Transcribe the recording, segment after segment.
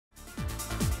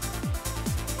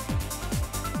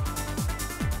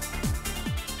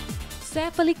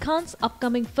Saif Ali Khan's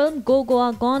upcoming film Go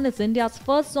Goa Gone is India's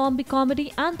first zombie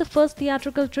comedy, and the first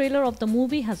theatrical trailer of the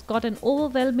movie has got an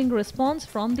overwhelming response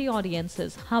from the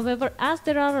audiences. However, as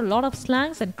there are a lot of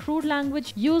slangs and crude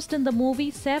language used in the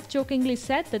movie, Saif jokingly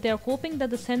said that they are hoping that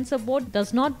the censor board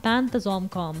does not ban the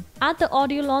zomcom. At the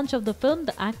audio launch of the film,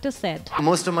 the actor said,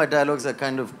 "Most of my dialogues are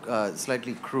kind of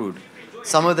slightly crude.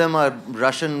 Some of them are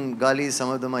Russian galis, some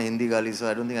of them are Hindi galis, so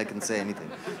I don't think I can say anything.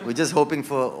 We're just hoping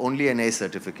for only an A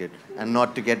certificate and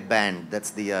not to get banned.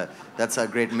 That's our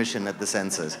great mission at the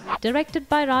censors." Directed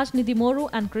by Raj Nidhimoru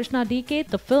and Krishna DK,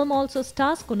 the film also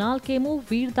stars Kunal Kemu,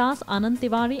 Veer Das, Anand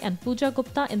Tiwari and Pooja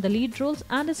Gupta in the lead roles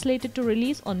and is slated to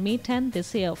release on May 10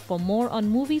 this year. For more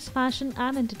on movies, fashion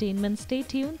and entertainment, stay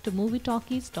tuned to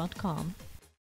MovieTalkies.com.